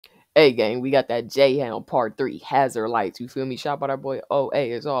Hey, gang, we got that Hound Part 3 Hazard Lights. You feel me? Shout out our boy. Oh,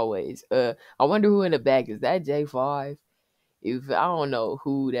 hey, as always. I wonder who in the back is that J5. If I don't know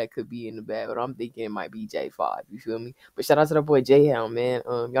who that could be in the bag, but I'm thinking it might be J5. You feel me? But shout out to the boy J Hound, man.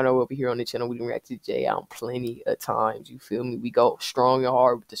 Y'all know over here on the channel we done react to J Hound plenty of times. You feel me? We go strong and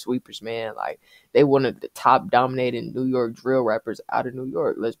hard with the sweepers, man. Like they one of the top dominating New York drill rappers out of New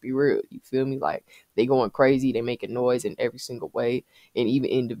York. Let's be real. You feel me? Like they going crazy. They making noise in every single way, and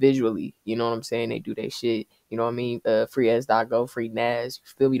even individually. You know what I'm saying? They do their shit. You know what I mean? Free as go, free Nas. You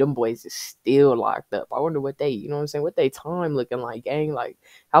feel me? Them boys is still locked up. I wonder what they, you know what I'm saying? What they time looking like, gang? Like,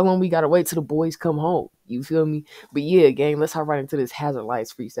 how long we gotta wait till the boys come home? You feel me? But yeah, gang, let's hop right into this Hazard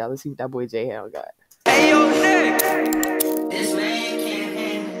Lights freestyle. Let's see what that boy J Hound got. Hey, yo, Nick.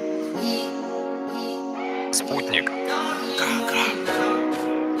 Спутник.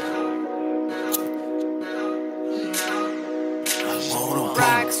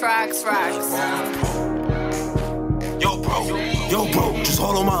 Rocks. Yo, bro, just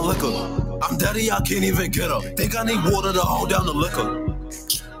hold on my liquor. I'm daddy, I can't even get up. Think I need water to hold down the liquor.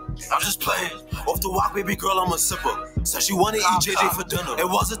 I'm just playing. Off the walk, baby girl, I'm a sipper. Said she wanna eat JJ for dinner. It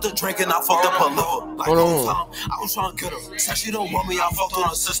wasn't the drink and I fucked up her liver. Like whole time, I was trying to get her. Said she don't want me, I fucked on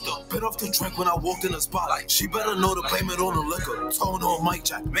her sister. Bit off the drink when I walked in the spot. Like she better know to blame it on the liquor. Tone on mic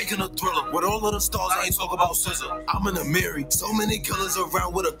jack, making a thriller. With all of the stars, I ain't talk about scissor. I'm in a Mary. So many killers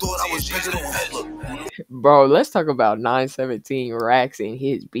around would have thought I was bigger than Hitler. Bro, let's talk about 917 Racks and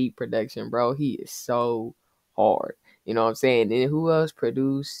his beat production, bro. He is so hard. You know what I'm saying? Then who else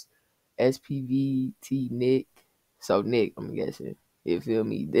produced? SPVT Nick. So Nick, I'm guessing. You feel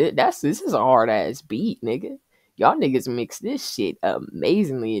me? This is a hard ass beat, nigga. Y'all niggas mix this shit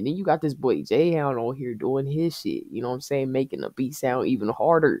amazingly. And then you got this boy J Hound on here doing his shit. You know what I'm saying? Making the beat sound even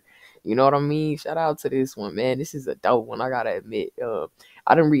harder. You know what I mean? Shout out to this one, man. This is a dope one, I gotta admit.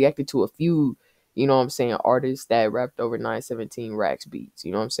 I done reacted to a few, you know what I'm saying, artists that rapped over 917 Racks beats.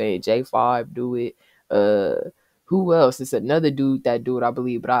 You know what I'm saying? J5 do it. Who else? It's another dude that do it, I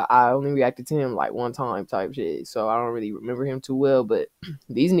believe, but I only reacted to him like one time type shit, so I don't really remember him too well. But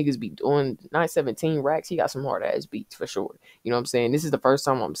these niggas be doing 917 Racks. He got some hard ass beats for sure. You know what I'm saying? This is the first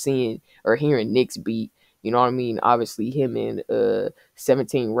time I'm seeing or hearing Nick's beat. You know what I mean? Obviously, him and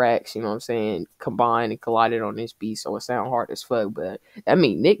 17 Racks, you know what I'm saying, combined and collided on this beat, so it sound hard as fuck. But I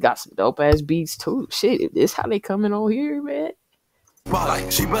mean, Nick got some dope ass beats too. Shit, if this how they coming on here, man.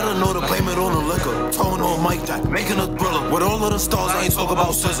 Like, she better know to blame it on the liquor. Tone on mic jack, making a thriller. With all of the stars, I ain't talk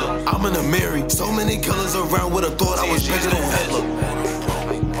about scissor. I'm in a Mary. So many killers around would have thought I was bigger than Hitler.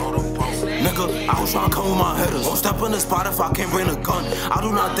 Nigga, I was trying to come with my headers. Won't step in the spot if I can't bring a gun. I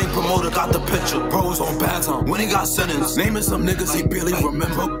do not think promoter got the picture. Bro was on bad time when he got sentenced. Naming some niggas he barely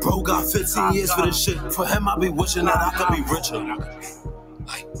remember. Bro got 15 years for this shit. For him, I be wishing that I could be richer.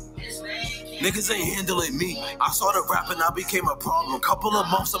 Niggas ain't handling me. I started rapping, I became a problem. Couple of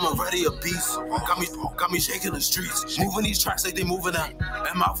months, I'm already a beast. Got me shaking the streets. Moving these tracks like they moving out.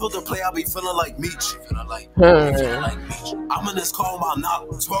 And my filter play, I be feeling like Meech. I'm in this car with my knock.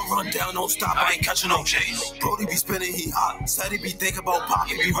 12 run down, don't stop, I ain't catching no chase. Brody be spinning, he hot. Said he be thinking about pop,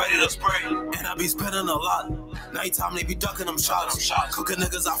 he be ready to spray. And I be spinning a lot. Nighttime, they be ducking them shots. Cooking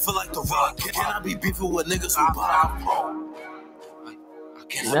niggas, I feel like the Rock. Can I be beefing with niggas who pop?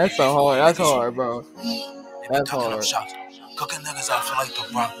 That's hard, bro. That's hard. Cooking niggas, I feel like the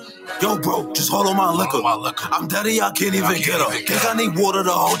Rock. Yo, bro, just hold on my liquor. I'm daddy, I can't even get up. Think I need water to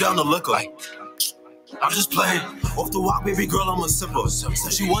hold down the liquor. I'm just playing. Off the walk, baby girl, I'm a sipper.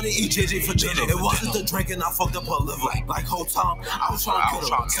 Said she wanna eat JJ for dinner. It wasn't the drink and I fucked up her liver. Like whole time, I was trying to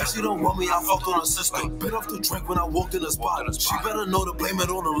get her. Said she don't want me, I fucked on her sister. Bit off the drink when I walked in the spot. She better know to blame it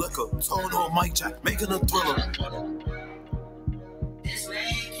on the liquor. Tone on mic jack, making a thriller.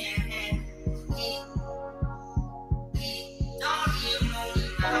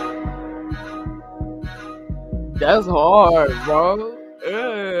 That's hard, bro.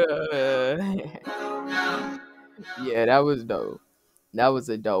 Yeah, that was dope. That was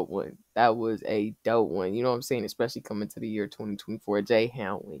a dope one. That was a dope one. You know what I'm saying? Especially coming to the year 2024. J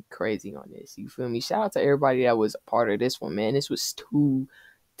Hound went crazy on this. You feel me? Shout out to everybody that was a part of this one, man. This was too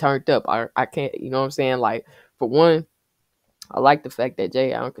turned up. I can't, you know what I'm saying? Like, for one, I like the fact that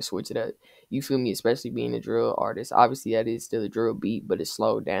J Allen can switch it up. You feel me? Especially being a drill artist. Obviously, that is still a drill beat, but it's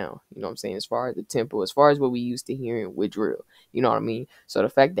slowed down. You know what I'm saying? As far as the tempo, as far as what we used to hearing with drill. You know what I mean? So the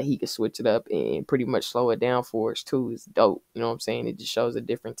fact that he could switch it up and pretty much slow it down for us too is dope. You know what I'm saying? It just shows the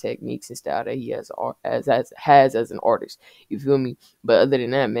different techniques and style that he has as an artist. You feel me? But other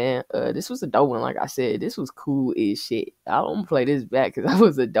than that, man, this was a dope one. Like I said, this was cool as shit. I don't play this back because that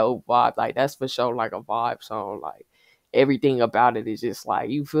was a dope vibe. Like, that's for sure like a vibe song. Like, everything about it is just like,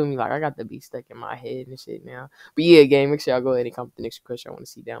 you feel me? Like, I got the beat stuck in my head and shit now. But yeah, gang, make sure y'all go ahead and comment the next question I want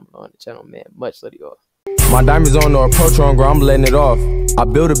to see down below on the channel, man. Much love to y'all. My diamonds on no approach on, girl, I'm letting it off. I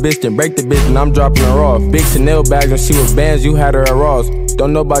build a bitch, then break the bitch, and I'm dropping her off. Big Chanel bags, when she was bands, you had her at Ross.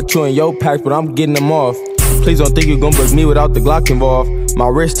 Don't know about you and your packs, but I'm getting them off. Please don't think you gon' book me without the Glock involved. My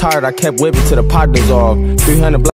wrist tired, I kept whipping till the pot dissolved. 300